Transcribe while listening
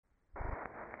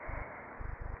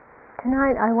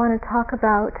Tonight I want to talk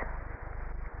about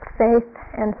faith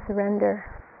and surrender.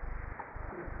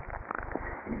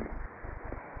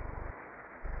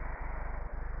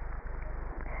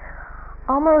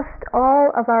 Almost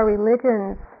all of our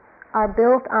religions are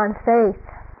built on faith.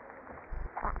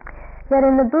 Yet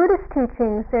in the Buddhist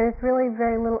teachings there's really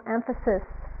very little emphasis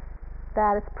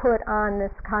that is put on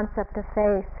this concept of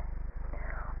faith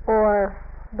or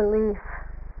belief.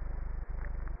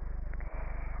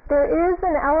 There is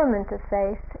an element of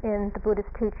faith in the Buddhist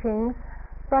teachings,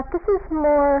 but this is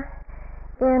more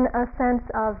in a sense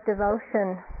of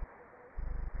devotion.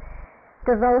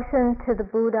 Devotion to the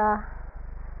Buddha,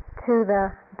 to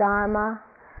the Dharma,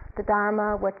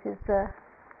 which is the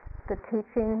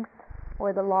teachings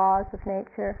or the laws of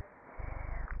nature,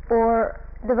 or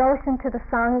devotion to the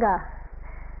Sangha.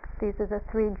 These are the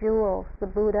three jewels, the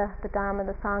Buddha, the Dharma,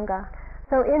 the Sangha.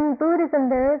 So in Buddhism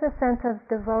there is a sense of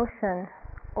devotion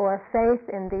or faith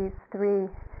in these three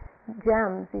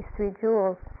gems, these three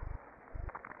jewels.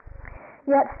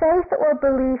 Yet faith or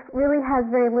belief really has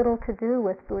very little to do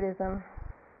with Buddhism.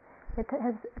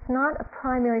 It's not a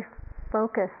primary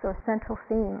focus or central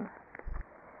theme.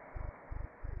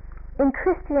 In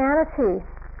Christianity,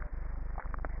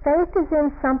 faith is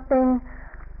in something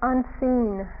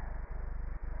unseen,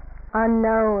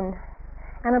 unknown,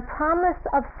 and a promise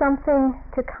of something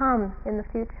to come in the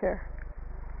future.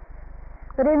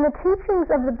 But in the teachings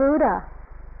of the Buddha,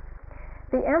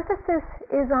 the emphasis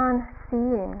is on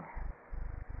seeing.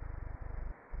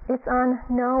 It's on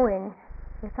knowing.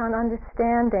 It's on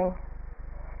understanding.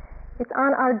 It's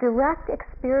on our direct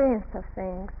experience of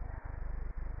things,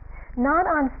 not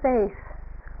on faith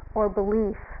or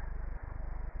belief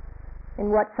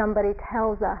in what somebody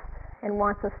tells us and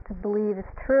wants us to believe is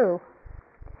true.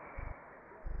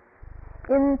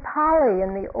 In Pali,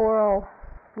 in the oral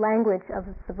language of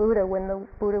the Buddha, when the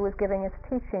Buddha was giving his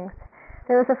teachings,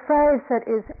 there is a phrase that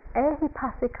is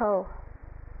ehipassiko,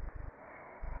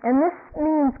 and this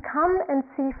means come and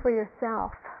see for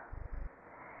yourself.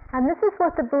 And this is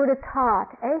what the Buddha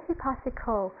taught,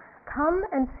 ehipassiko, come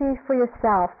and see for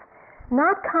yourself,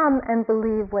 not come and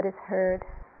believe what is heard,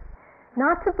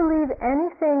 not to believe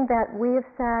anything that we have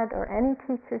said or any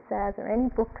teacher says or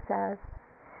any book says,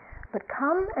 but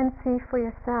come and see for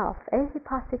yourself,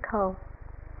 ehipassiko.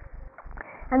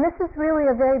 And this is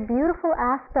really a very beautiful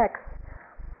aspect,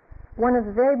 one of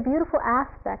the very beautiful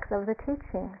aspects of the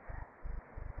teachings,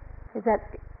 is that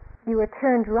you are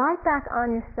turned right back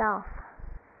on yourself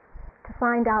to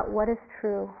find out what is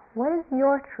true. What is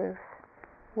your truth?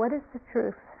 What is the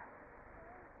truth?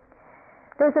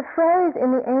 There's a phrase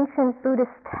in the ancient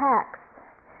Buddhist texts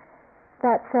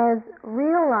that says,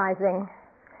 realizing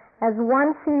as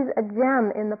one sees a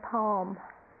gem in the palm.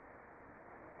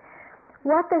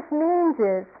 What this means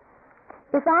is,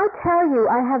 if I tell you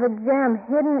I have a gem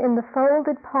hidden in the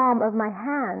folded palm of my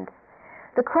hand,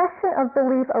 the question of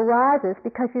belief arises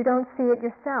because you don't see it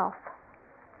yourself.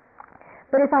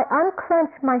 But if I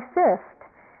unclench my fist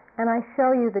and I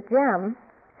show you the gem,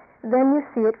 then you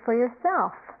see it for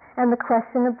yourself, and the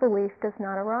question of belief does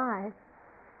not arise.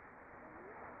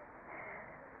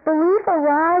 Belief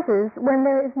arises when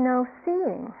there is no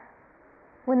seeing,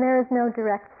 when there is no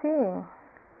direct seeing.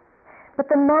 But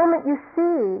the moment you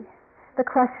see, the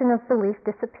question of belief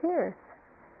disappears,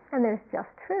 and there's just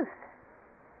truth.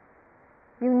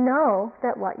 You know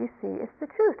that what you see is the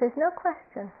truth. There's no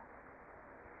question.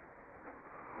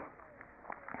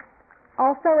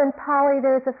 Also in Pali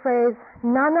there's a phrase,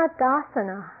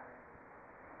 nanadasana.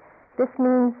 This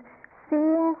means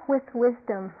seeing with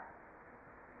wisdom,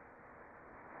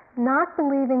 not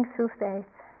believing through faith.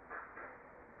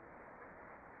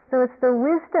 So it's the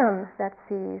wisdom that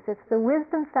sees, it's the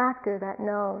wisdom factor that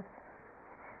knows,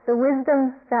 the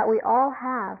wisdom that we all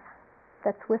have,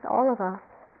 that's with all of us.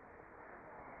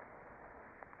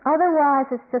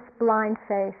 Otherwise it's just blind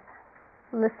faith,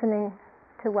 listening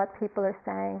to what people are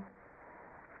saying.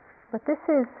 But this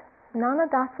is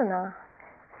nanadasana,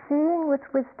 seeing with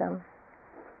wisdom.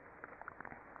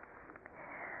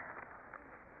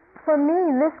 For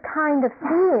me, this kind of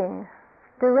seeing,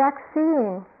 direct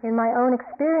seeing in my own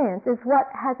experience, is what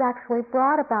has actually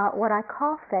brought about what I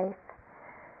call faith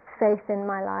in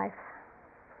my life.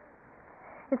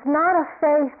 It's not a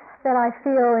faith that I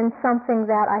feel in something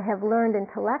that I have learned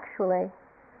intellectually.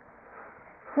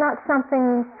 It's not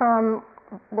something from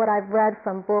what I've read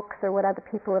from books or what other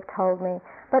people have told me,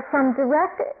 but from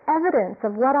direct evidence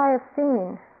of what I have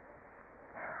seen,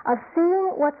 of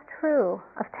seeing what's true,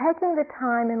 of taking the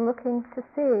time and looking to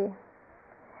see.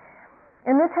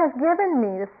 And this has given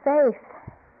me the faith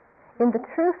in the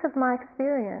truth of my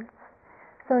experience.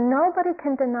 So nobody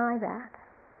can deny that.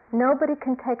 Nobody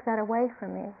can take that away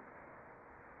from me.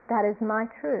 That is my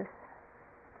truth.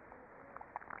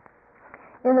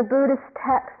 In the Buddhist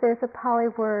text, there's a Pali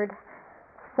word,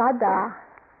 sada,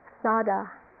 sada.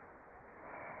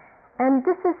 And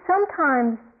this is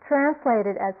sometimes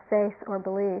translated as faith or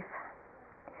belief.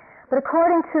 But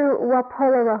according to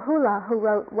Wapola Rahula, who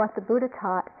wrote What the Buddha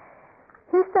Taught,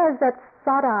 he says that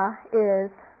sada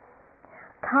is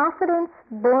confidence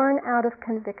born out of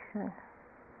conviction.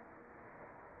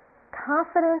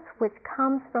 Confidence which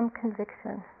comes from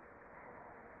conviction.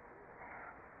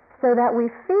 So that we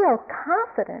feel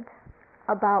confident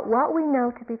about what we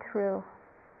know to be true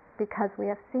because we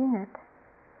have seen it.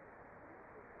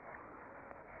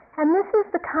 And this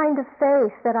is the kind of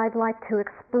faith that I'd like to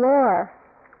explore.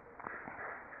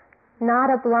 Not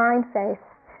a blind faith,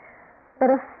 but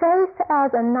a faith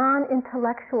as a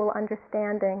non-intellectual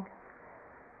understanding.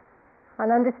 An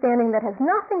understanding that has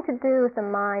nothing to do with the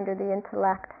mind or the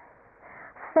intellect.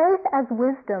 Faith as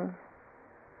wisdom.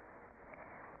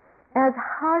 As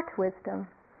heart wisdom.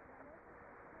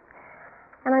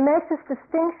 And I make this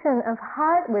distinction of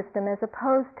heart wisdom as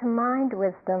opposed to mind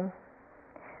wisdom,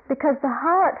 because the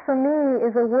heart for me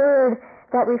is a word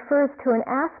that refers to an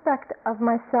aspect of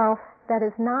myself that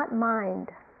is not mind.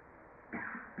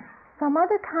 Some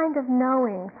other kind of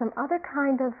knowing, some other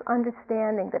kind of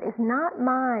understanding that is not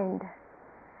mind.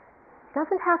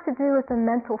 Doesn't have to do with the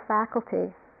mental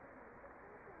faculty.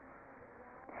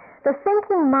 The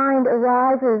thinking mind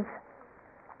arises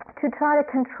to try to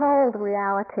control the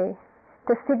reality,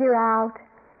 to figure out,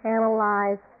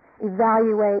 analyze,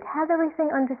 evaluate, have everything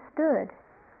understood.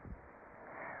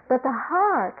 But the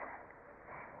heart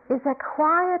is a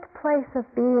quiet place of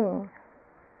being.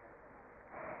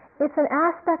 It's an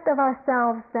aspect of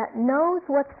ourselves that knows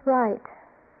what's right.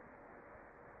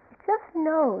 It just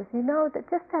knows. You know, that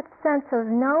just that sense of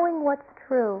knowing what's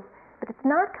true, but it's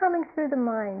not coming through the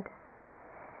mind.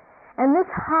 And this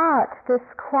heart, this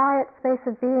quiet space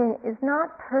of being, is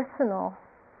not personal.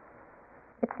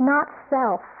 It's not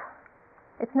self.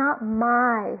 It's not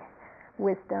my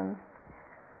wisdom.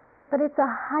 But it's a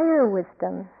higher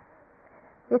wisdom.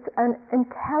 It's an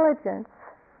intelligence.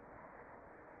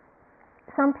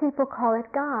 Some people call it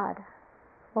God,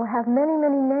 or have many,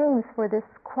 many names for this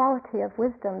quality of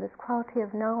wisdom, this quality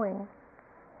of knowing.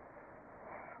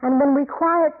 And when we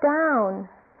quiet down,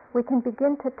 we can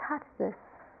begin to touch this.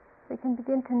 We can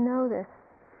begin to know this.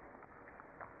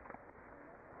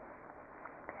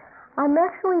 I'm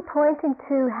actually pointing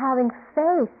to having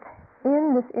faith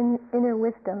in this inner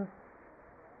wisdom.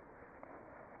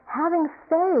 Having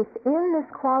faith in this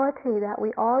quality that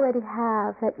we already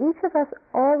have, that each of us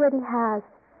already has.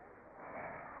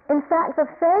 In fact, the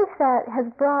faith that has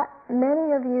brought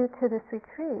many of you to this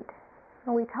retreat,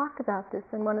 and we talked about this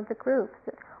in one of the groups,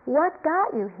 what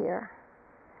got you here?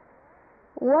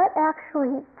 What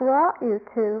actually brought you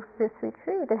to this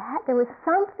retreat? There was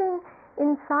something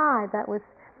inside that was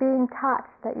being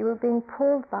touched, that you were being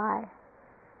pulled by.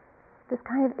 This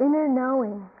kind of inner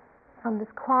knowing from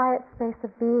this quiet space of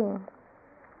being.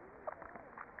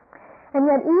 And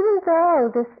yet, even though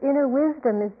this inner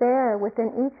wisdom is there within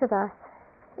each of us,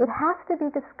 it has to be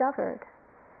discovered.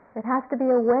 It has to be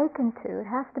awakened to. It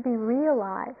has to be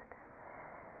realized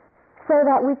so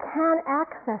that we can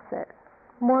access it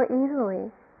more easily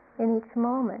in each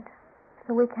moment.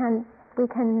 So we can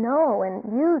know and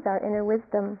use our inner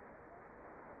wisdom.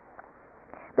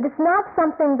 But it's not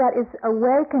something that is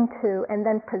awakened to and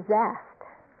then possessed.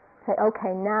 Say,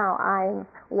 okay, now I'm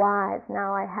wise,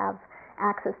 now I have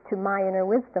access to my inner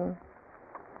wisdom.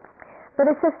 But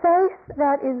it's a faith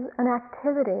that is an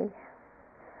activity,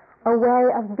 a way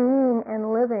of being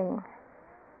and living,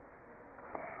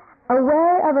 a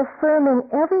way of affirming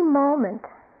every moment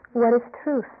what is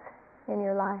truth in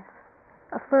your life,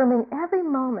 affirming every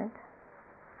moment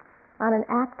on an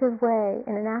active way,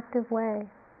 in an active way.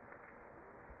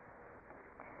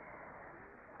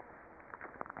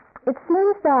 It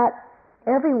seems that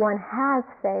everyone has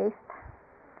faith,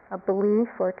 a belief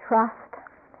or trust,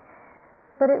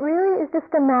 but it really is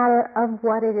just a matter of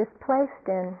what it is placed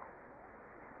in.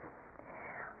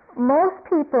 Most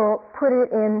people put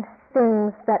it in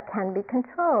things that can be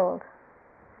controlled,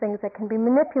 things that can be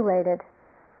manipulated,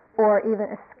 or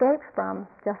even escaped from,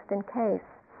 just in case.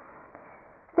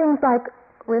 Things like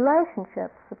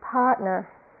relationships, a partner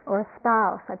or a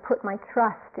spouse. I put my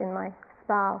trust in my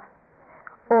spouse.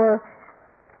 Or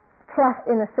trust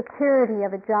in the security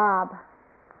of a job,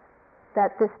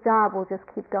 that this job will just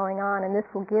keep going on and this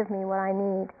will give me what I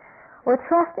need. Or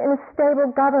trust in a stable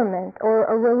government, or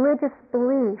a religious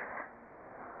belief,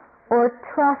 or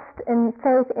trust and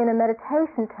faith in a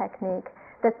meditation technique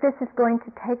that this is going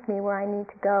to take me where I need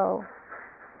to go.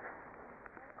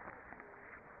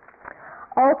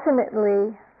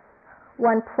 Ultimately,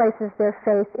 one places their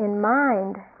faith in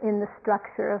mind, in the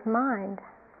structure of mind.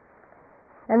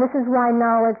 And this is why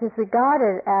knowledge is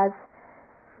regarded as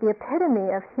the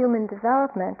epitome of human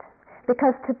development,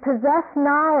 because to possess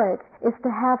knowledge is to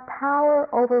have power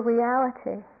over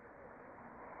reality.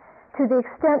 To the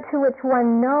extent to which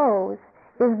one knows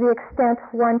is the extent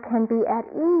one can be at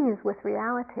ease with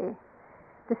reality.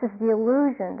 This is the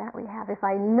illusion that we have. If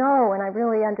I know and I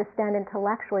really understand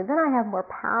intellectually, then I have more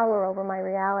power over my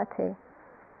reality.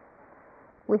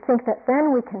 We think that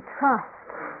then we can trust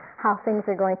how things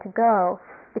are going to go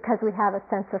because we have a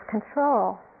sense of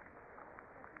control.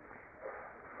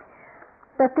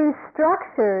 But these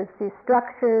structures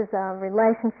of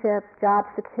relationship, job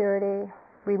security,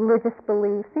 religious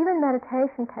beliefs, even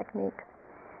meditation techniques,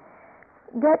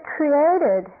 get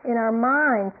created in our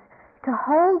minds to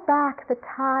hold back the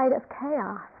tide of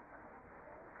chaos.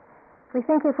 We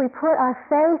think if we put our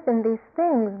faith in these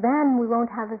things, then we won't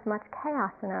have as much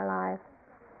chaos in our lives.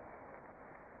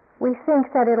 We think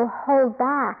that it'll hold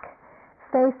back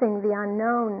facing the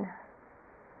unknown,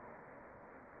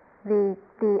 the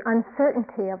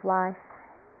uncertainty of life.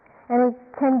 And it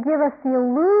can give us the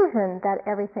illusion that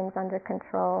everything's under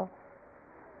control.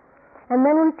 And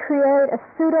then we create a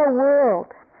pseudo-world,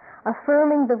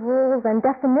 affirming the rules and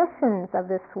definitions of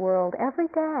this world every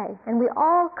day. And we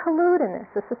all collude in this.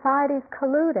 The societies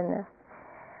collude in this.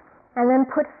 And then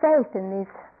put faith in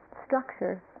these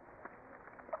structures.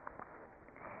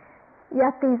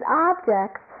 Yet these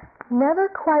objects never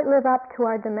quite live up to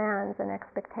our demands and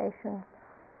expectations.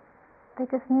 They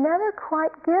just never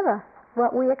quite give us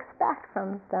what we expect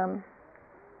from them.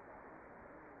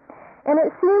 And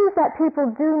it seems that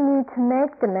people do need to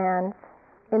make demands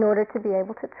in order to be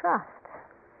able to trust,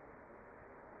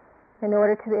 in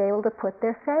order to be able to put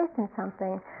their faith in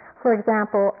something. For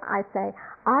example, I say,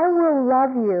 I will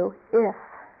love you if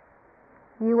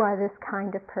you are this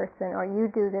kind of person, or you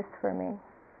do this for me.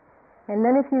 And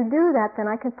then if you do that, then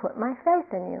I can put my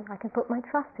faith in you. I can put my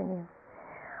trust in you.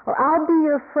 Or I'll be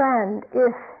your friend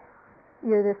if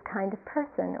you're this kind of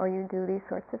person, or you do these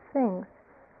sorts of things.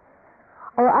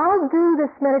 Or I'll do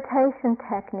this meditation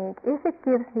technique if it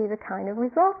gives me the kind of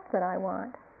results that I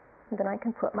want. And then I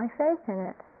can put my faith in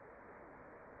it.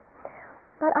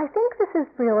 But I think this is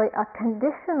really a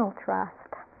conditional trust.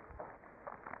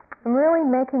 I'm really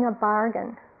making a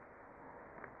bargain.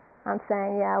 I'm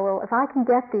saying, yeah, well, if I can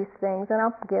get these things, then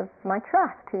I'll give my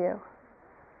trust to you.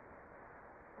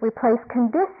 We place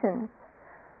conditions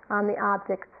on the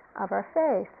objects of our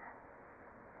faith.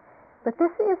 But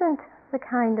this isn't the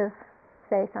kind of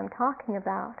faith I'm talking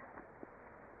about,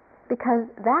 because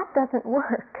that doesn't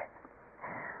work.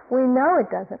 We know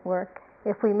it doesn't work.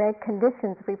 If we make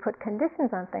conditions, if we put conditions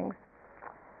on things,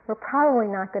 we're probably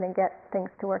not going to get things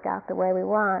to work out the way we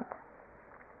want.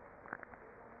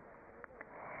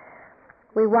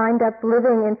 We wind up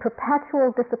living in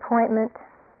perpetual disappointment,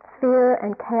 fear,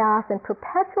 and chaos, and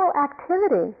perpetual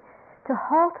activity to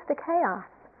halt the chaos.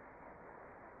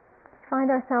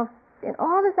 Find ourselves in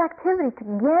all this activity,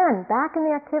 again, back in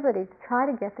the activity, to try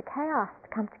to get the chaos to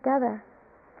come together.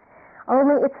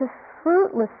 Only it's a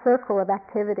fruitless circle of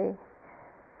activity,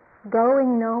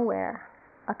 going nowhere,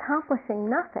 accomplishing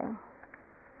nothing.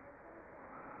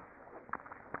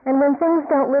 And when things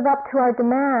don't live up to our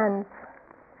demands,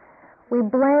 we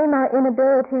blame our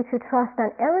inability to trust on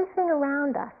everything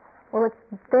around us. Well,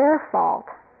 it's their fault.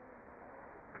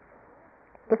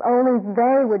 If only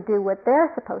they would do what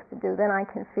they're supposed to do, then I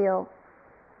can feel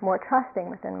more trusting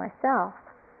within myself.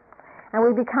 And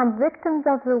we become victims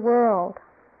of the world,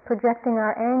 projecting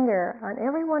our anger on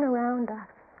everyone around us.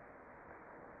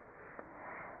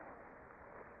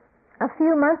 A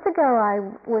few months ago, I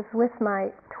was with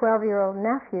my 12-year-old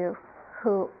nephew,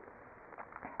 who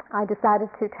I decided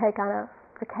to take on a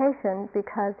vacation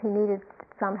because he needed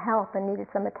some help and needed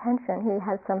some attention. He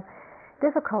had some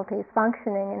difficulties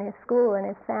functioning in his school and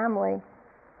his family.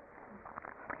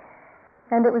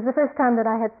 And it was the first time that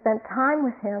I had spent time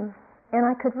with him, and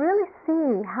I could really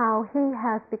see how he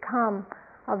has become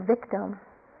a victim.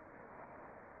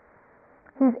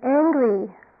 He's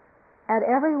angry at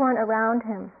everyone around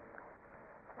him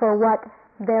for what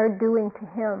they're doing to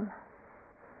him,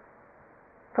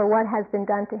 for what has been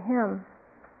done to him.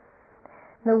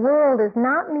 The world is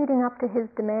not meeting up to his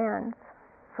demands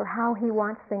for how he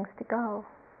wants things to go.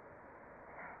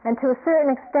 And to a certain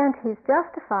extent, he's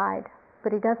justified, but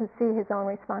he doesn't see his own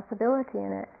responsibility in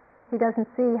it. He doesn't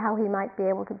see how he might be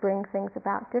able to bring things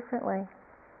about differently.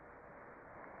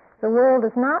 The world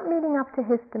is not meeting up to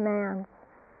his demands.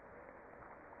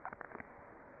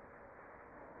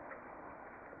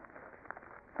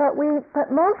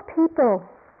 But most people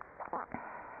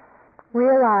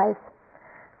realize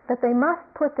that they must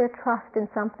put their trust in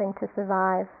something to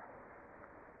survive.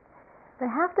 They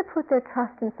have to put their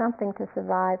trust in something to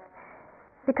survive,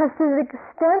 because to the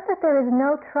extent that there is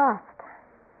no trust,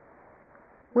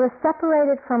 we're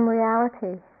separated from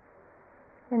reality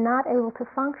and not able to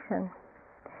function.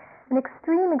 An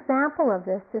extreme example of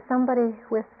this is somebody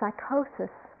with psychosis,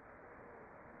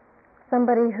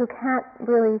 somebody who can't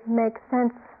really make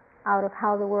sense out of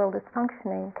how the world is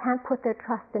functioning, can't put their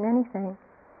trust in anything.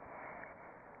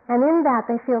 And in that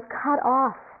they feel cut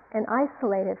off and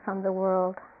isolated from the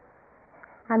world,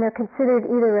 and they're considered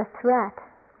either a threat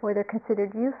or they're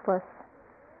considered useless.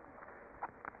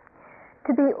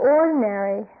 To be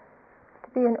ordinary, to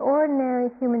be an ordinary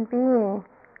human being,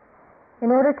 in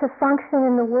order to function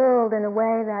in the world in a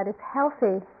way that is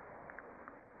healthy,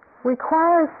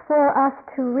 requires for us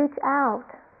to reach out,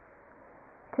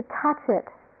 to touch it,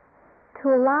 to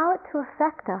allow it to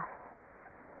affect us,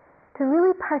 to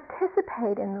really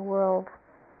participate in the world,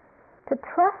 to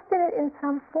trust in it in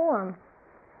some form.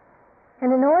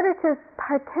 And in order to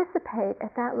participate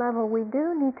at that level, we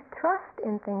do need to trust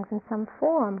in things in some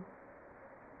form.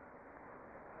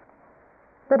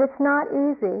 But it's not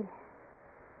easy.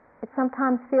 It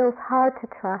sometimes feels hard to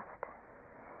trust,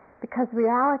 because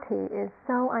reality is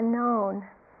so unknown,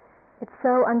 it's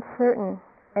so uncertain,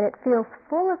 and it feels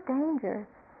full of dangers.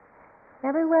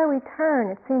 Everywhere we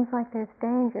turn, it seems like there's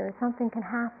danger, something can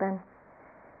happen.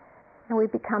 And we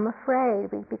become afraid.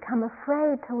 We become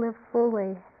afraid to live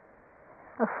fully,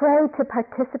 afraid to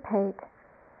participate,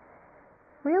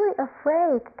 really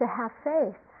afraid to have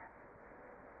faith.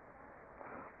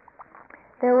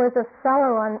 There was a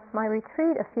fellow on my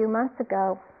retreat a few months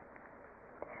ago,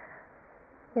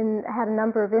 and had a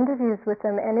number of interviews with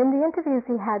him, and in the interviews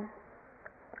he had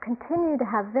continued to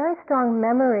have very strong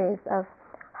memories of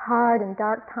hard and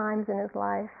dark times in his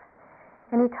life.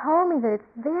 And he told me that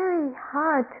it's very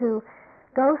hard to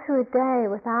go through a day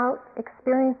without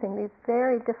experiencing these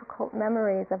very difficult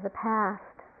memories of the past.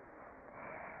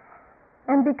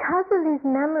 And because of these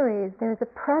memories, there's a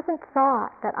present thought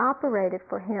that operated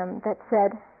for him that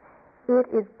said,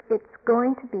 it's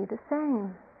going to be the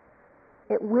same.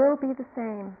 It will be the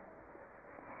same.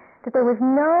 That there was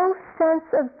no sense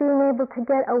of being able to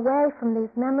get away from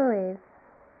these memories.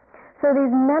 So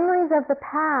these memories of the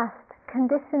past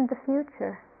conditioned the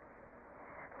future.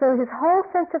 So his whole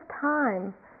sense of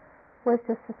time was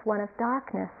just this one of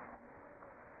darkness.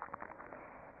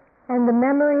 And the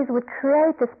memories would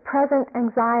create this present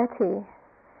anxiety,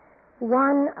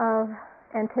 one of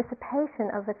anticipation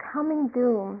of the coming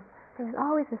doom. There was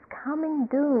always this coming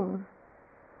doom.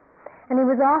 And he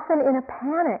was often in a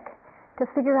panic to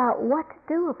figure out what to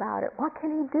do about it. What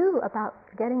can he do about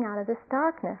getting out of this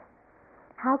darkness?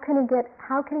 How can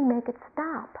he make it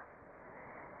stop?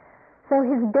 So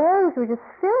his days were just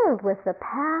filled with the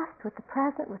past, with the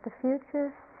present, with the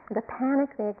future, the panic,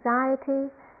 the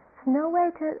anxiety. There's no way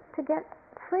to get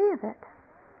free of it.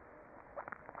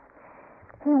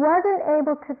 He wasn't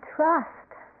able to trust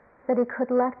that he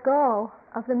could let go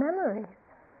of the memories,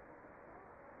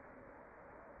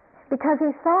 because he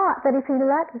thought that if he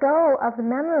let go of the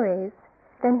memories,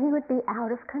 then he would be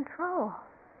out of control.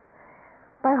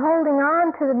 By holding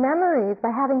on to the memories,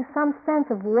 by having some sense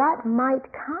of what might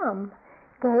come,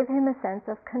 gave him a sense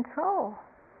of control.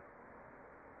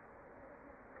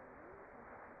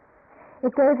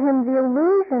 It gave him the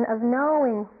illusion of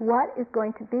knowing what is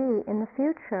going to be in the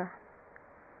future.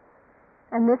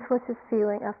 And this was his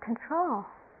feeling of control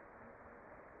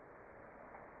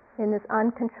in this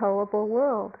uncontrollable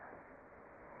world.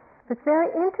 It's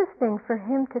very interesting for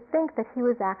him to think that he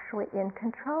was actually in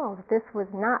control, that this was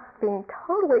not being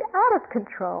totally out of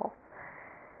control,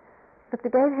 but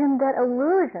it gave him that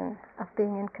illusion of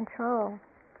being in control.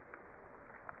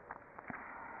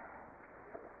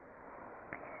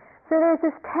 So there's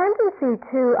this tendency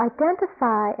to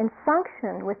identify and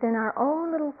function within our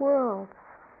own little worlds.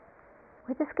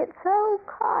 We just get so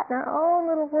caught in our own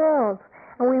little worlds,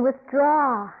 and we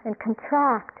withdraw and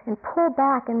contract and pull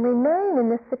back and remain in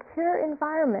this secure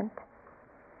environment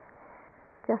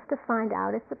just to find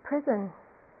out it's a prison.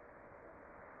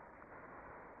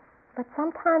 But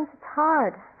sometimes it's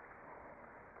hard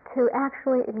to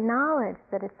actually acknowledge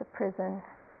that it's a prison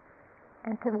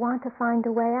and to want to find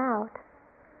a way out.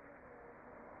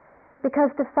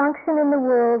 Because to function in the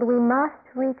world, we must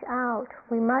reach out.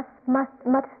 We must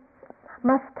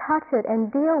touch it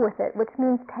and deal with it, which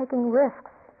means taking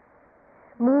risks,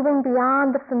 moving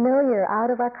beyond the familiar, out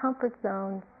of our comfort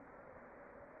zones.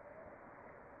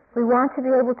 We want to be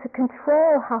able to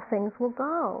control how things will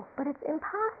go, but it's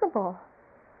impossible.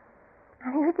 I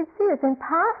mean, we can see it's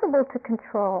impossible to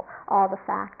control all the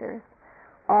factors,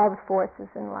 all the forces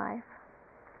in life.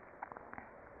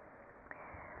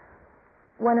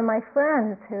 One of my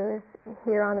friends who is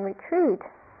here on the retreat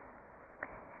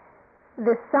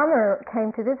this summer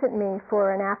came to visit me for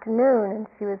an afternoon, and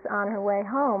she was on her way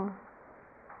home.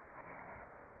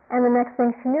 And the next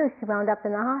thing she knew, she wound up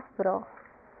in the hospital.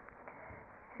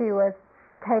 She was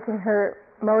taking her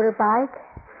motorbike,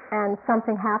 and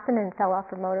something happened and fell off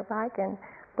her motorbike and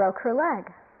broke her leg.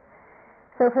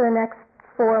 So for the next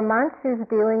 4 months, she was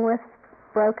dealing with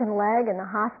broken leg in the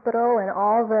hospital and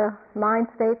all the mind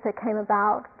states that came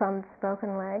about from this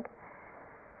broken leg.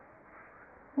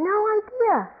 No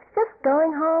idea. Just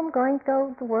going home, going to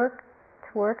go to work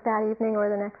that evening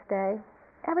or the next day.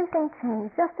 Everything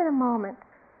changed just in a moment.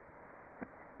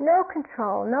 No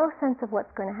control, no sense of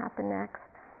what's going to happen next.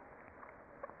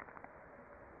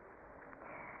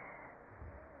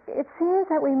 It seems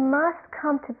that we must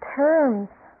come to terms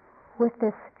with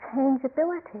this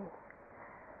changeability,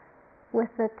 with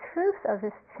the truth of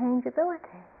this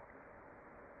changeability,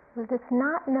 with this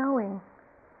not knowing,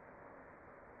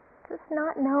 just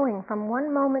not knowing from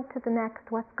one moment to the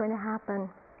next what's going to happen.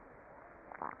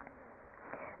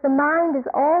 The mind is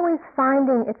always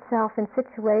finding itself in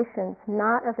situations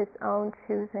not of its own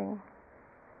choosing.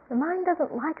 The mind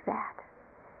doesn't like that.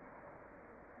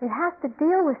 It has to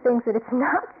deal with things that it's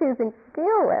not choosing to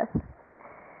deal with.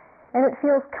 And it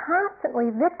feels constantly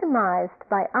victimized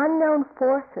by unknown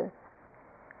forces,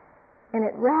 and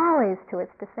it rallies to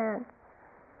its defense.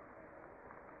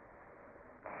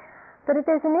 But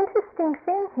there's an interesting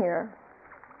thing here,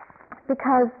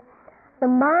 because the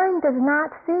mind does not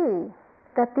see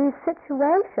that these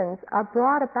situations are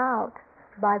brought about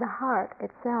by the heart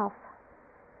itself.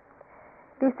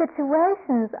 These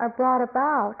situations are brought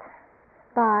about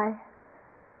by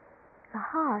the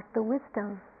heart, the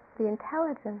wisdom, the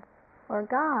intelligence, or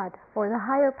God, or the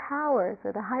higher powers,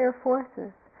 or the higher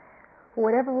forces,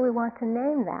 whatever we want to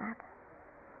name that.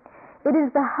 It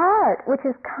is the heart which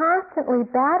is constantly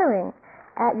battering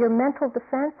at your mental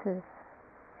defenses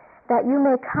that you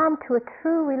may come to a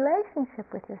true relationship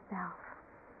with yourself.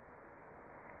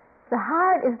 The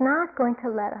heart is not going to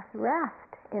let us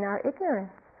rest in our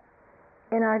ignorance,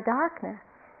 in our darkness.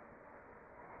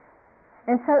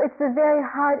 And so it's the very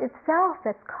heart itself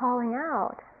that's calling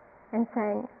out and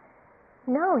saying,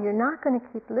 no, you're not going to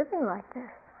keep living like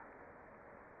this.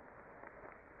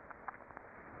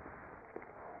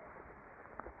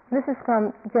 This is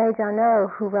from J. Jano,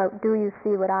 who wrote Do You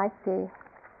See What I See?,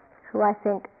 who I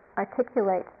think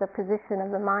articulates the position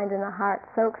of the mind and the heart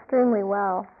so extremely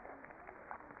well.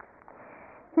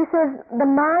 He says, the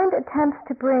mind attempts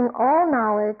to bring all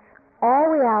knowledge, all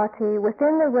reality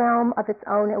within the realm of its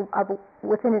own,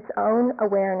 within its own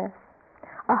awareness,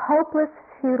 a hopeless,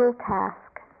 futile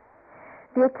task.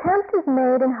 The attempt is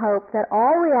made in hope that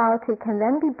all reality can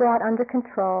then be brought under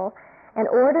control and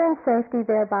order and safety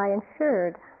thereby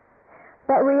ensured.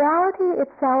 But reality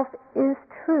itself is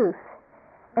truth,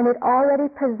 and it already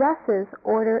possesses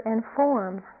order and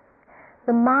form.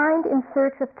 The mind in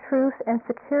search of truth and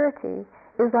security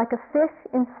is like a fish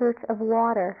in search of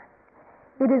water.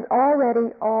 It is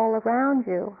already all around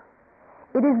you.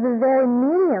 It is the very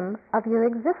medium of your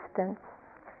existence.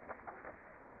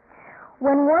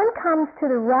 When one comes to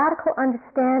the radical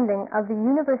understanding of the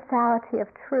universality of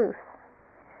truth,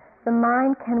 the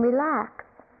mind can relax,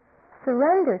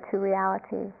 surrender to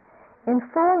reality, in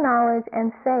full knowledge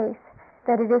and faith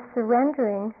that it is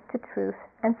surrendering to truth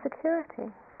and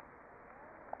security.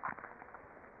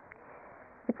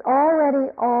 It's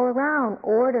already all around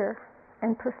order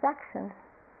and perfection.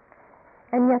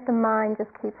 And yet the mind just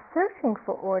keeps searching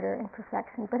for order and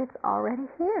perfection, but it's already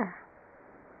here.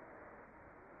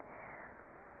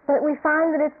 But we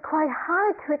find that it's quite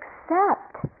hard to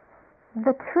accept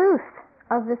the truth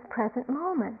of this present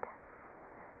moment,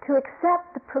 to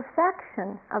accept the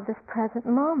perfection of this present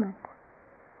moment.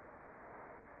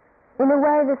 In a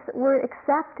way, this word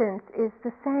acceptance is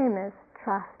the same as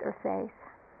trust or faith,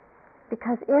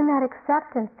 because in that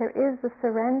acceptance there is the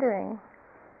surrendering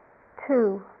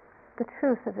to the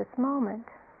truth of this moment.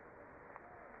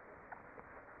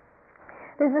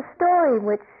 There's a story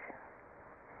which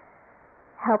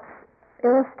helps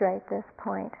illustrate this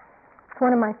point. It's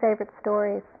one of my favorite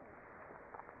stories.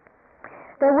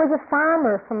 There was a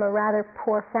farmer from a rather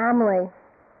poor family,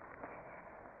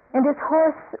 and his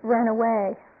horse ran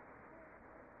away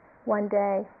one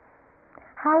day.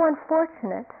 How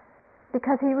unfortunate,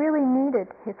 because he really needed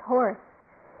his horse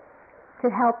to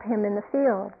help him in the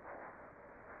fields.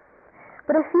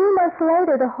 But a few months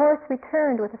later, the horse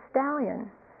returned with a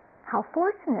stallion. How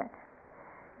fortunate!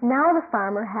 Now the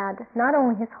farmer had not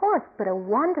only his horse, but a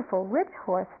wonderful, rich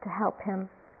horse to help him.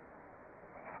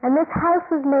 And this house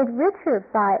was made richer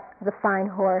by the fine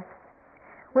horse,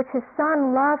 which his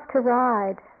son loved to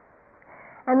ride.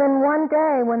 And then one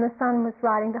day, when the son was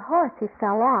riding the horse, he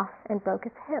fell off and broke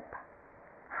his hip.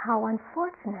 How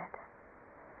unfortunate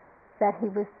that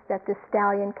the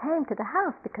stallion came to the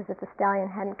house, because if the stallion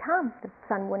hadn't come, the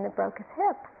son wouldn't have broke his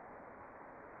hip.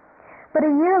 But a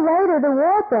year later, the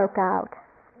war broke out,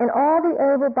 and all the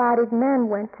able-bodied men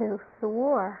went to the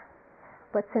war.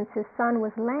 But since his son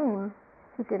was lame,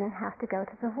 he didn't have to go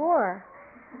to the war.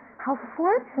 How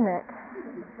fortunate!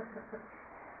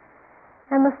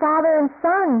 And the father and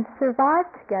son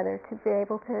survived together to be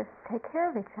able to take care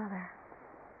of each other.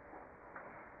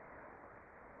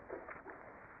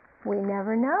 We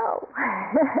never know.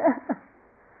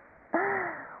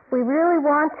 We really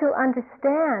want to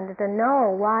understand, to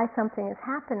know why something is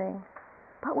happening,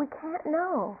 but we can't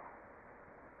know.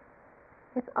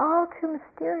 It's all too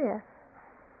mysterious.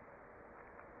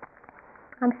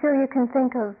 I'm sure you can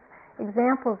think of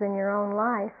examples in your own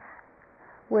life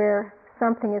where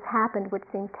something has happened which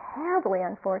seemed terribly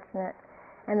unfortunate,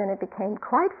 and then it became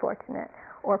quite fortunate,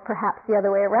 or perhaps the other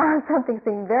way around, something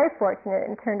seemed very fortunate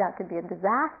and turned out to be a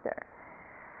disaster.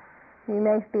 You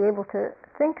may be able to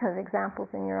think of examples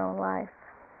in your own life.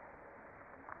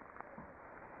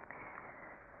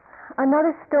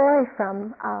 Another story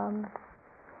from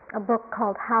a book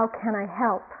called How Can I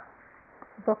Help?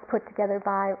 A book put together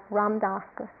by Ram Dass,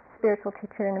 a spiritual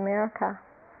teacher in America.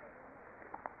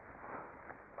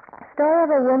 A story of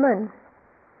a woman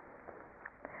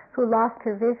who lost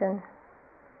her vision.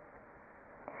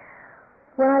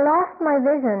 When I lost my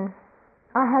vision,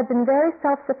 I had been very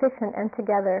self-sufficient and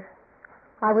together.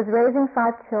 I was raising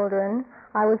 5 children,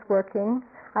 I was working,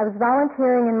 I was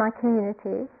volunteering in my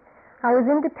community, I was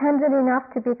independent enough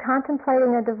to be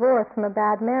contemplating a divorce from a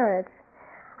bad marriage.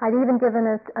 I'd even given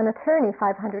an attorney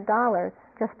 $500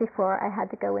 just before I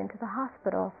had to go into the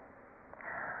hospital.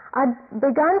 I'd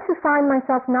begun to find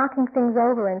myself knocking things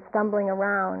over and stumbling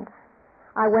around.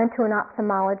 I went to an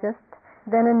ophthalmologist,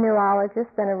 then a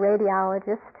neurologist, then a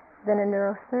radiologist, then a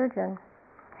neurosurgeon.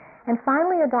 And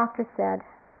finally a doctor said,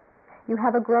 "You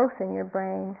have a growth in your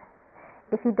brain.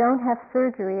 If you don't have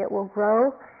surgery, it will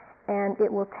grow and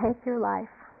it will take your life."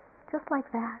 Just like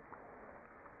that.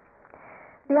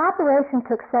 The operation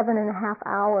took 7.5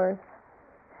 hours.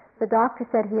 The doctor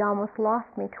said he almost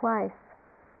lost me twice.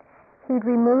 He'd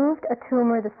removed a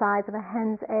tumor the size of a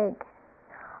hen's egg.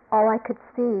 All I could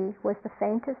see was the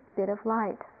faintest bit of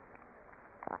light.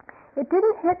 It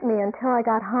didn't hit me until I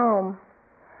got home.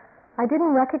 I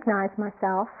didn't recognize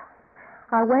myself.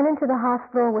 I went into the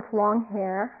hospital with long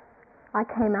hair. I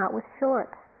came out with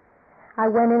short. I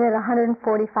went in at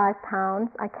 145 pounds.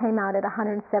 I came out at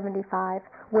 175,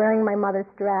 wearing my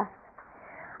mother's dress.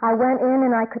 I went in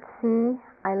and I could see.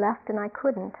 I left and I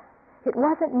couldn't. It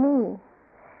wasn't me.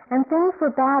 And things were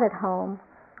bad at home.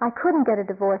 I couldn't get a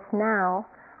divorce now.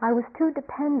 I was too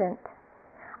dependent.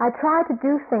 I tried to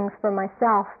do things for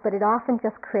myself, but it often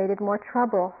just created more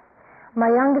trouble. My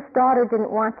youngest daughter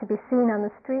didn't want to be seen on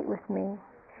the street with me.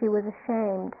 She was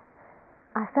ashamed.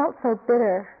 I felt so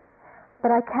bitter,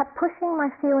 but I kept pushing my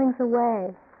feelings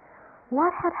away.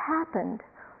 What had happened?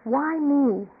 Why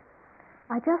me?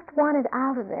 I just wanted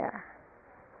out of there.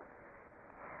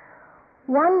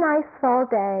 One nice fall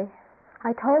day,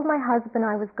 I told my husband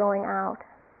I was going out.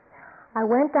 I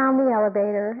went down the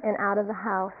elevator and out of the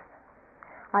house.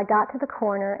 I got to the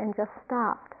corner and just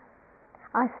stopped.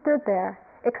 I stood there,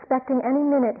 expecting any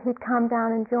minute he'd come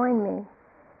down and join me.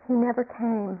 He never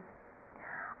came.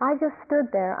 I just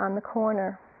stood there on the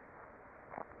corner.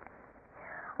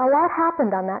 A lot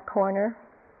happened on that corner.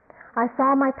 I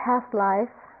saw my past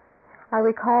life. I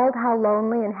recalled how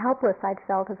lonely and helpless I'd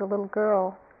felt as a little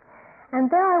girl. And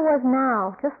there I was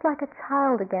now, just like a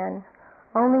child again,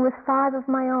 only with 5 of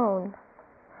my own.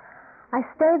 I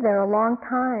stayed there a long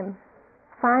time.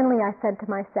 Finally I said to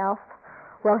myself,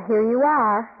 "Well, here you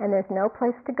are, and there's no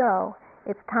place to go.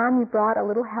 It's time you brought a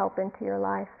little help into your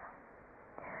life."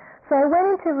 So I went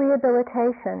into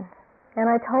rehabilitation, and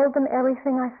I told them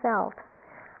everything I felt.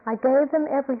 I gave them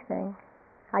everything.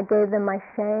 I gave them my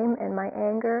shame and my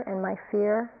anger and my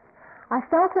fear. I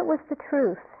felt it was the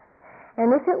truth.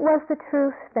 And if it was the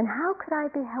truth, then how could I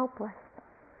be helpless?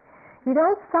 You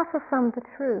don't suffer from the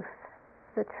truth.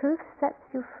 The truth sets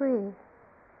you free.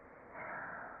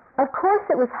 Of course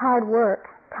it was hard work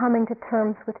coming to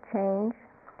terms with change,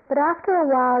 but after a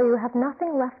while you have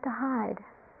nothing left to hide.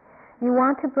 You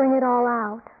want to bring it all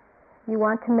out. You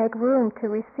want to make room to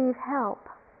receive help.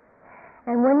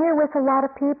 And when you're with a lot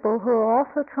of people who are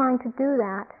also trying to do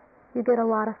that, you get a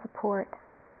lot of support.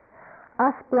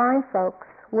 Us blind folks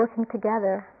working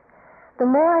together, the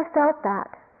more I felt that,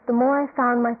 the more I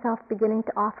found myself beginning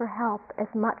to offer help as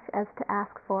much as to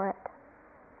ask for it.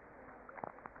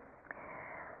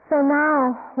 So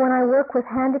now, when I work with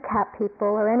handicapped people,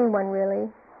 or anyone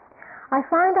really, I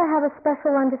find I have a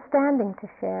special understanding to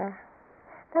share.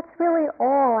 That's really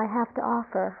all I have to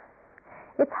offer.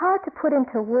 It's hard to put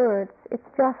into words, it's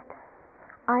just,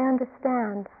 I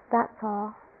understand, that's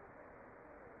all.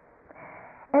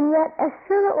 And yet, as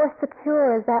sure or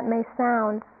secure as that may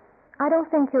sound, I don't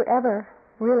think you're ever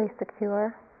really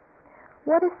secure.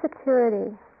 What is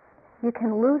security? You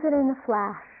can lose it in a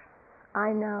flash.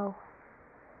 I know.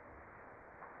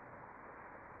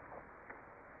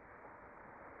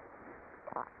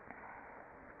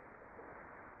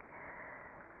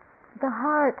 The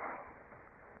heart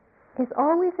is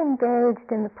always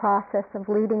engaged in the process of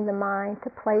leading the mind to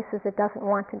places it doesn't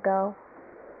want to go,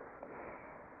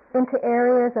 into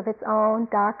areas of its own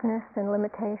darkness and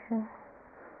limitation.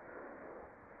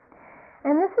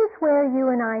 And this is where you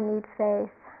and I need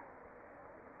faith.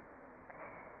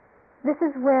 This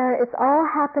is where it's all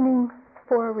happening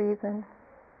for a reason.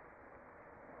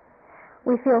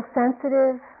 We feel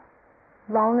sensitive,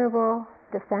 vulnerable,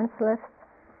 defenseless,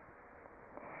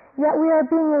 yet we are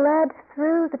being led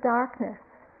through the darkness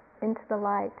into the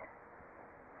light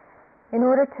in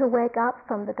order to wake up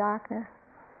from the darkness.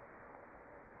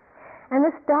 And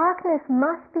this darkness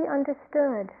must be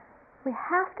understood. We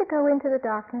have to go into the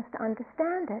darkness to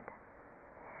understand it.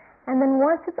 And then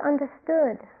once it's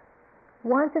understood,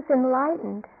 once it's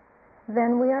enlightened,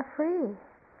 then we are free.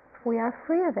 We are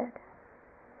free of it.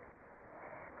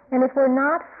 And if we're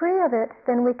not free of it,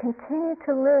 then we continue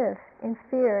to live in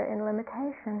fear and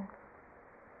limitation.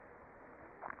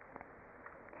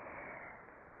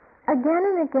 Again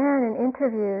and again in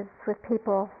interviews with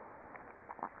people,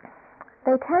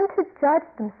 they tend to judge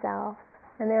themselves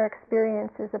and their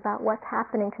experiences about what's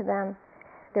happening to them,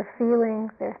 their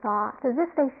feelings, their thoughts, as if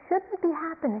they shouldn't be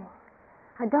happening.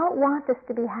 I don't want this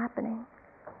to be happening,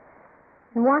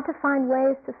 and want to find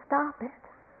ways to stop it.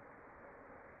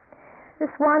 This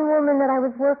one woman that I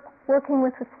was working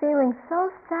with was feeling so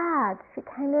sad. She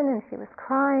came in and she was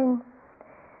crying.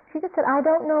 She just said, I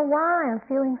don't know why I'm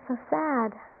feeling so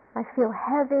sad. I feel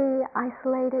heavy,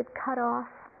 isolated, cut off.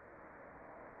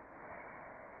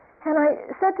 And I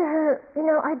said to her,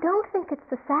 I don't think it's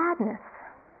the sadness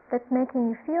that's making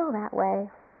you feel that way.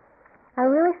 I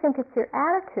really think it's your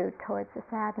attitude towards the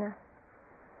sadness.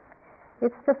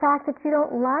 It's the fact that you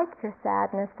don't like your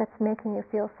sadness that's making you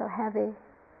feel so heavy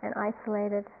and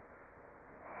isolated.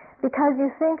 Because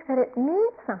you think that it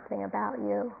means something about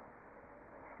you.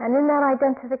 And in that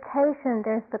identification,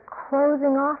 there's the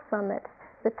closing off from it,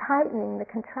 the tightening, the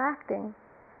contracting.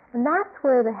 And that's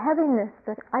where the heaviness,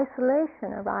 the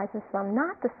isolation arises from,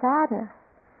 not the sadness.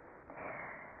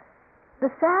 The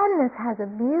sadness has a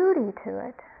beauty to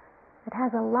it. It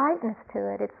has a lightness to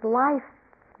it. It's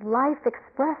life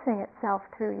expressing itself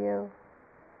through you.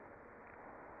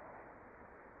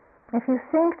 If you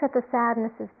think that the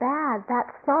sadness is bad,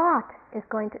 that thought is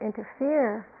going to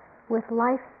interfere with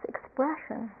life's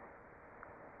expression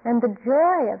and the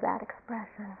joy of that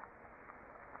expression.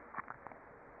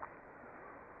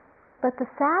 But the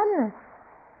sadness,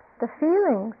 the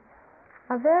feelings,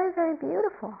 are very, very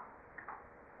beautiful.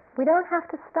 We don't have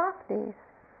to stop these.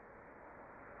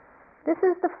 This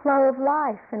is the flow of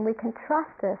life, and we can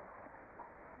trust this.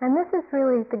 And this is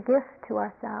really the gift to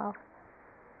ourselves.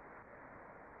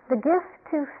 The gift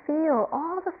to feel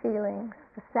all the feelings,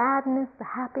 the sadness, the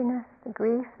happiness, the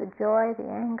grief, the joy, the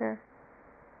anger.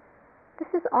 This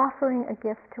is offering a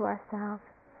gift to ourselves.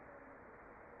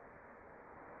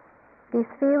 These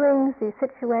feelings, these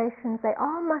situations, they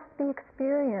all must be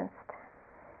experienced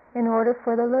in order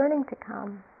for the learning to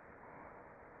come.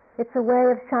 It's a way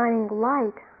of shining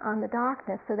light on the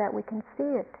darkness so that we can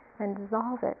see it and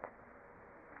dissolve it.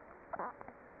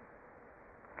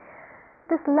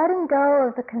 This letting go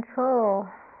of the control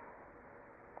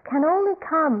can only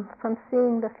come from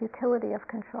seeing the futility of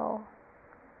control.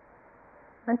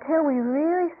 Until we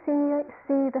really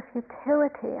see the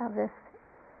futility of this,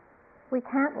 we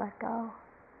can't let go.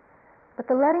 But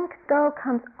the letting go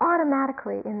comes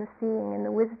automatically in the seeing, in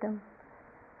the wisdom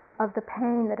of the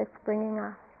pain that it's bringing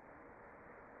us.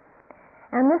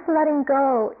 And this letting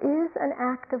go is an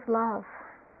act of love.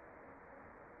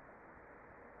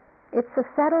 It's a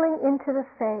settling into the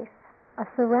face, a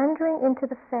surrendering into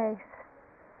the face.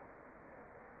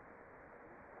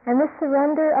 And this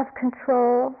surrender of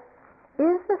control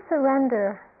is the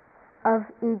surrender of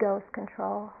ego's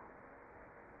control.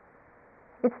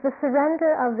 It's the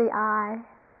surrender of the I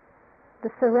the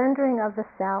surrendering of the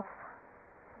self,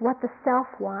 what the self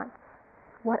wants,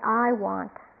 what I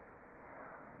want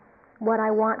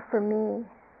for me.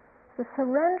 The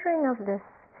surrendering of this.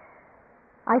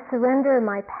 I surrender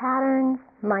my patterns,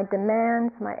 my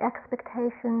demands, my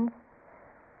expectations.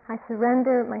 I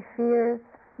surrender my fears.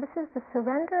 This is the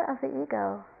surrender of the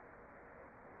ego.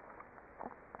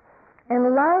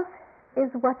 And love is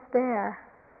what's there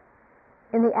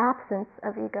in the absence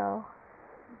of ego.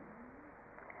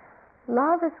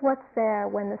 Love is what's there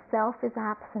when the self is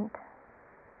absent.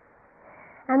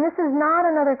 And this is not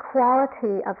another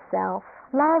quality of self.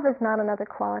 Love is not another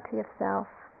quality of self.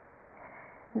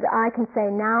 I can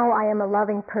say, now I am a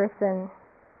loving person,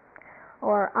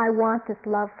 or I want this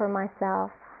love for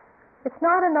myself. It's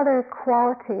not another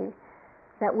quality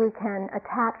that we can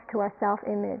attach to our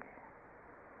self-image.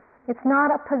 It's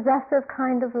not a possessive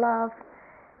kind of love.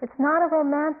 It's not a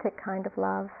romantic kind of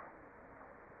love.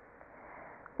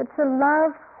 It's a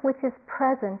love which is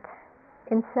present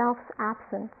in self's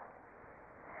absence.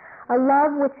 A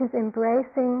love which is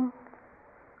embracing,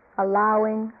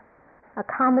 allowing,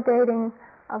 accommodating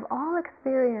of all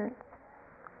experience.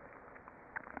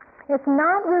 It's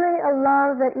not really a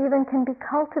love that even can be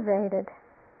cultivated,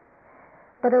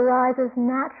 but arises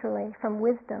naturally from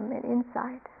wisdom and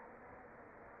insight.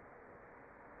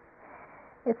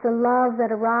 It's a love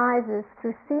that arises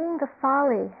through seeing the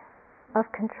folly of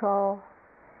control,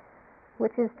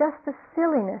 which is just the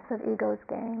silliness of ego's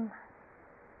game.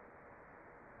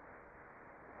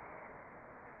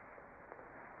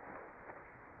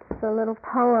 It's a little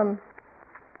poem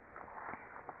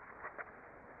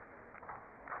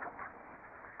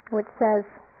which says,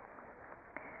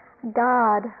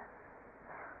 God,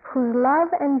 whose love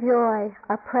and joy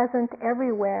are present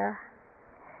everywhere,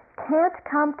 can't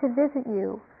come to visit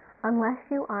you unless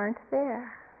you aren't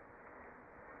there.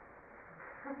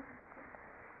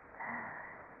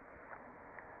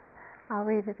 I'll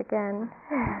read it again.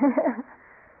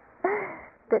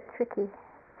 Bit tricky.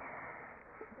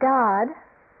 God,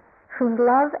 whose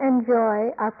love and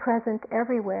joy are present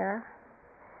everywhere,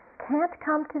 can't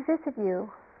come to visit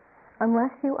you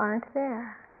unless you aren't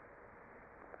there.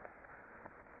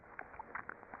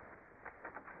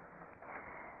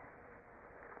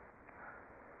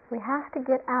 We have to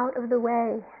get out of the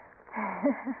way.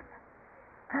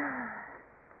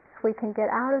 If we can get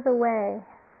out of the way,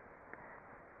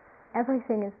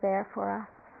 everything is there for us.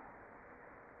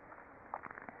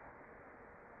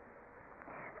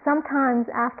 Sometimes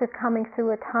after coming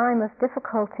through a time of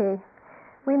difficulty,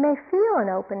 we may feel an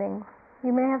opening.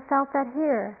 You may have felt that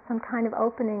here, some kind of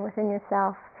opening within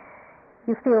yourself.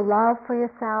 You feel love for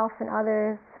yourself and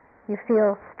others. You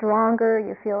feel stronger.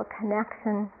 You feel a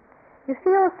connection. You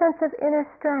feel a sense of inner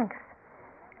strength,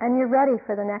 and you're ready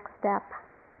for the next step.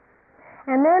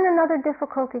 And then another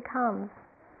difficulty comes.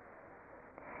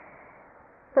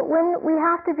 But when we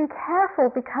have to be careful,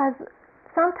 because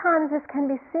sometimes this can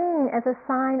be seen as a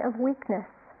sign of weakness.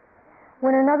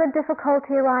 When another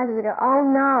difficulty arises, we go, oh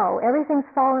no, everything's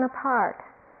fallen apart.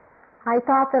 I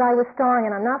thought that I was strong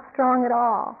and I'm not strong at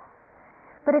all.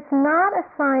 But it's not a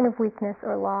sign of weakness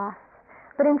or loss,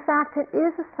 but in fact it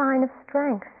is a sign of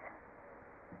strength.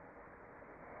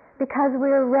 Because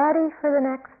we're ready for the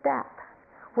next step.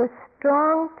 We're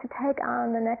strong to take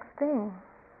on the next thing.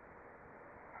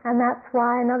 And that's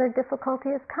why another difficulty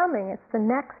is coming. It's the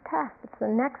next test. It's the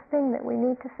next thing that we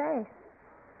need to face.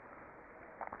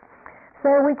 So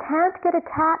we can't get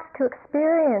attached to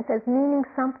experience as meaning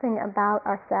something about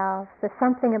ourselves, as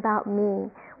something about me.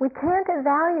 We can't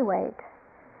evaluate.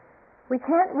 We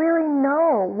can't really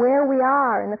know where we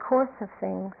are in the course of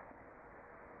things.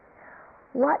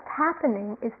 What's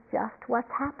happening is just what's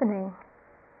happening.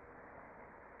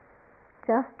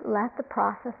 Just let the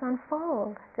process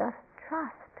unfold. Just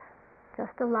trust.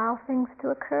 Just allow things to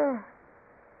occur.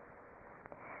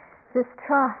 This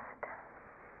trust,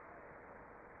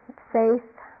 faith,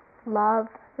 love,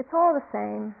 it's all the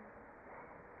same.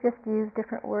 Just use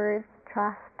different words: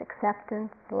 trust,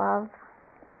 acceptance, love.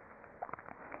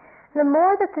 The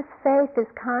more that this faith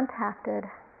is contacted,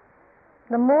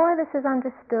 the more this is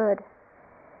understood.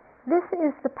 This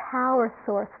is the power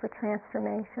source for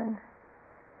transformation.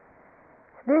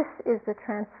 This is the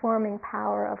transforming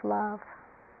power of love.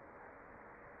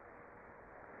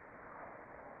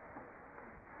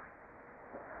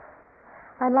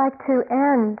 I'd like to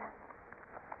end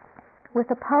with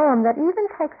a poem that even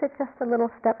takes it just a little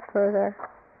step further.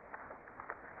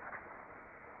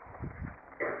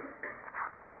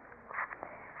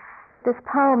 This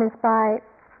poem is by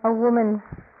a woman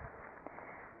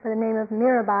by the name of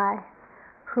Mirabai,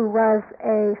 who was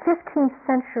a 15th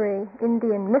century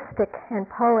Indian mystic and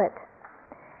poet.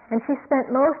 And she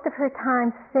spent most of her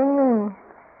time singing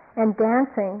and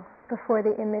dancing before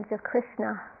the image of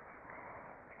Krishna.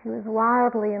 She was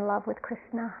wildly in love with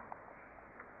Krishna,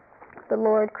 the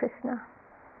Lord Krishna.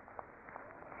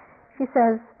 She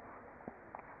says,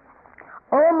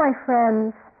 "Oh, my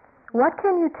friends, what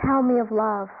can you tell me of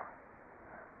love,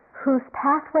 whose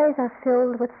pathways are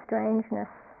filled with strangeness?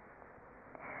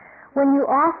 When you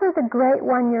offer the Great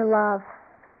One your love,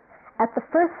 at the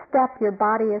first step your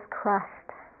body is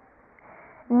crushed.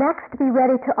 Next, be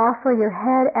ready to offer your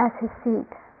head as his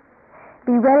seat.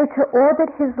 Be ready to orbit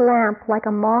his lamp like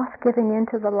a moth giving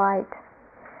into the light.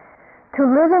 To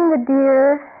live in the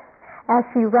deer as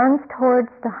she runs towards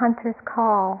the hunter's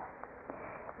call.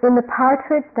 In the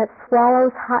partridge that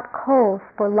swallows hot coals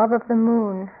for love of the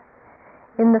moon.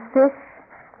 In the fish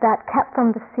that, kept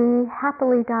from the sea,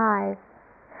 happily dies.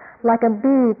 Like a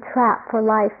bee trapped for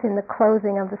life in the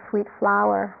closing of the sweet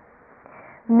flower.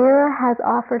 Mira has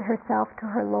offered herself to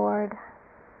her Lord.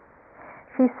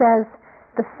 She says,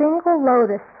 the single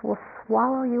lotus will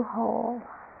swallow you whole."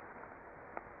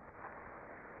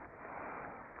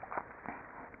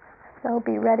 So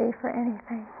be ready for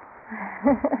anything.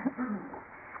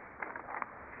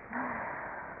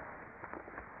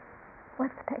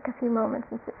 Let's take a few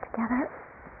moments and sit together.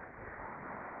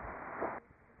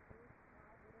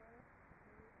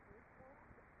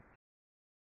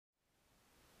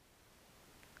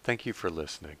 Thank you for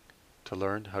listening. To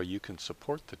learn how you can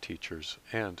support the teachers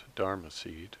and Dharma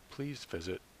Seed, please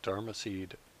visit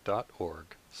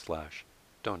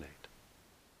dharmaseed.org/donate.